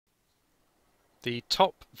The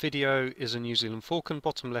top video is a New Zealand Falcon,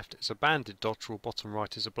 bottom left is a banded dotterel, bottom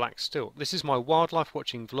right is a black stilt. This is my wildlife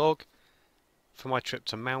watching vlog for my trip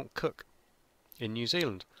to Mount Cook in New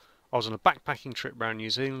Zealand. I was on a backpacking trip around New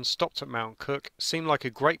Zealand, stopped at Mount Cook, seemed like a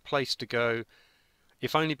great place to go,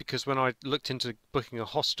 if only because when I looked into booking a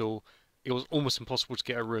hostel, it was almost impossible to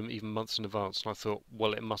get a room even months in advance, and I thought,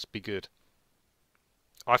 well, it must be good.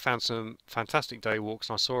 I found some fantastic day walks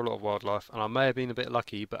and I saw a lot of wildlife, and I may have been a bit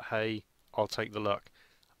lucky, but hey, I'll take the luck.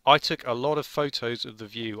 I took a lot of photos of the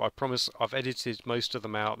view. I promise I've edited most of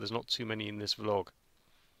them out. There's not too many in this vlog.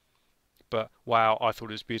 But wow, I thought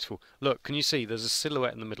it was beautiful. Look, can you see there's a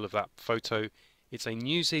silhouette in the middle of that photo? It's a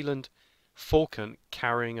New Zealand falcon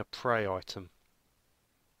carrying a prey item.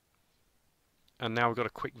 And now we've got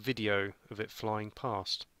a quick video of it flying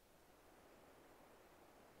past.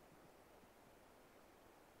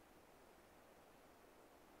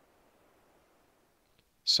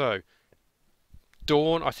 So,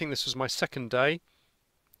 dawn, I think this was my second day.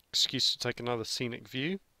 Excuse to take another scenic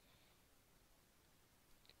view.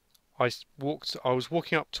 I was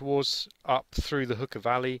walking up through the Hooker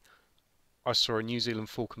Valley. I saw a New Zealand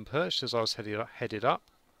falcon perched as I was headed up.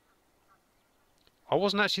 I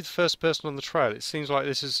wasn't actually the first person on the trail. It seems like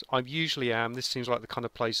I usually am. This seems like the kind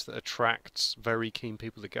of place that attracts very keen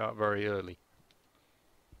people that get up very early.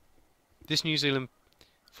 This New Zealand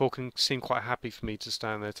falcon seemed quite happy for me to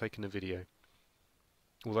stand there taking a video.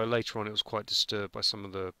 Although later on it was quite disturbed by some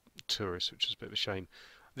of the tourists, which was a bit of a shame.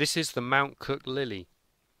 This is the Mount Cook lily.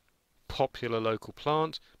 Popular local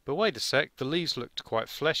plant. But wait a sec, the leaves looked quite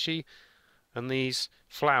fleshy. And these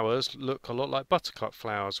flowers look a lot like buttercup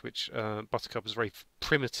flowers, which buttercup is very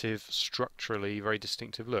primitive, structurally, very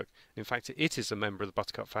distinctive look. In fact, it is a member of the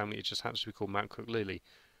buttercup family. It just happens to be called Mount Cook lily.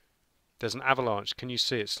 There's an avalanche. Can you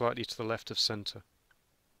see it slightly to the left of centre?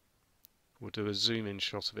 We'll do a zoom in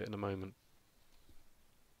shot of it in a moment.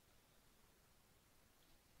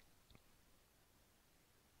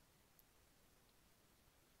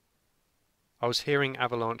 I was hearing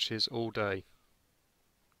avalanches all day.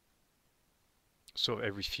 Sort of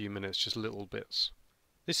every few minutes, just little bits.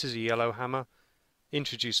 This is a yellowhammer,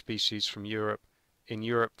 introduced species from Europe. In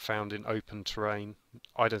Europe, found in open terrain.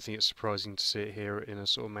 I don't think it's surprising to see it here in a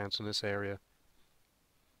sort of mountainous area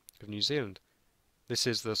of New Zealand. This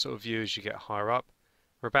is the sort of view as you get higher up.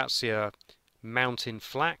 We're about to see a mountain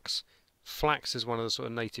flax. Flax is one of the sort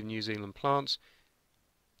of native New Zealand plants.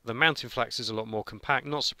 The mountain flax is a lot more compact,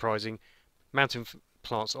 not surprising. Mountain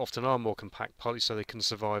plants often are more compact, partly so they can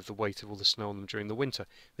survive the weight of all the snow on them during the winter.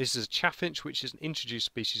 This is a chaffinch, which is an introduced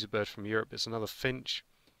species of bird from Europe. It's another finch,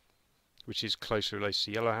 which is closely related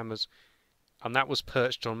to yellowhammers. And that was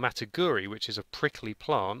perched on Matagouri, which is a prickly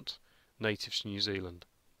plant native to New Zealand.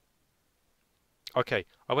 Okay,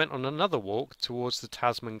 I went on another walk towards the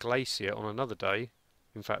Tasman Glacier on another day,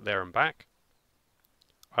 in fact there and back.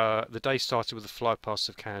 The day started with the flypast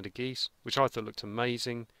of Canada geese, which I thought looked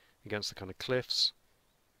amazing against the kind of cliffs.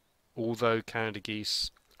 Although Canada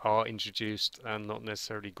geese are introduced and not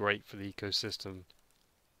necessarily great for the ecosystem,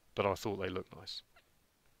 but I thought they looked nice.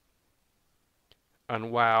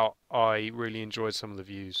 And wow, I really enjoyed some of the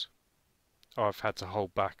views. I've had to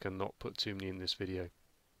hold back and not put too many in this video.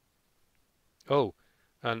 Oh,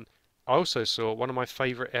 and I also saw one of my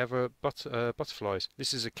favourite ever butterflies.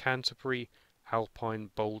 This is a Canterbury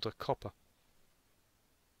alpine boulder copper.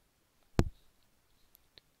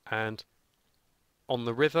 And on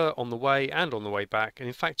the river, on the way and on the way back, and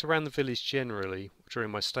in fact around the village generally,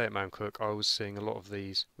 during my stay at Mount Cook, I was seeing a lot of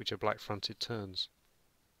these, which are black-fronted terns.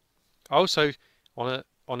 Also, on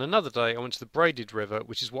another day, I went to the Braided River,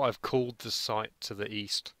 which is what I've called the site to the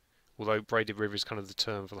east, although Braided River is kind of the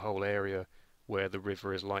term for the whole area where the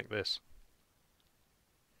river is like this.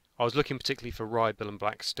 I was looking particularly for wrybill and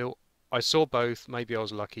black stilt. I saw both, maybe I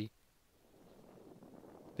was lucky.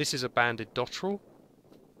 This is a banded dotterel.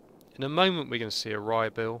 In a moment we're going to see a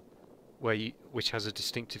wrybill, which has a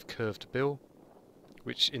distinctive curved bill,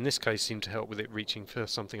 which in this case seemed to help with it reaching for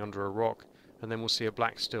something under a rock, and then we'll see a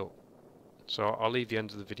black stilt. So I'll leave the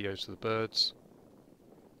end of the video to the birds.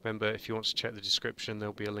 Remember, if you want to check the description,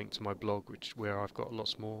 there'll be a link to my blog, where I've got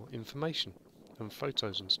lots more information and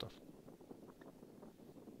photos and stuff.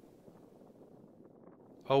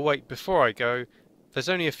 Oh wait, before I go, there's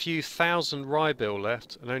only a few thousand wrybill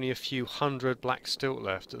left and only a few hundred black stilt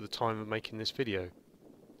left at the time of making this video.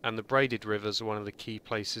 And the Braided Rivers are one of the key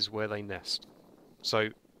places where they nest. So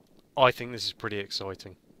I think this is pretty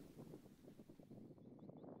exciting.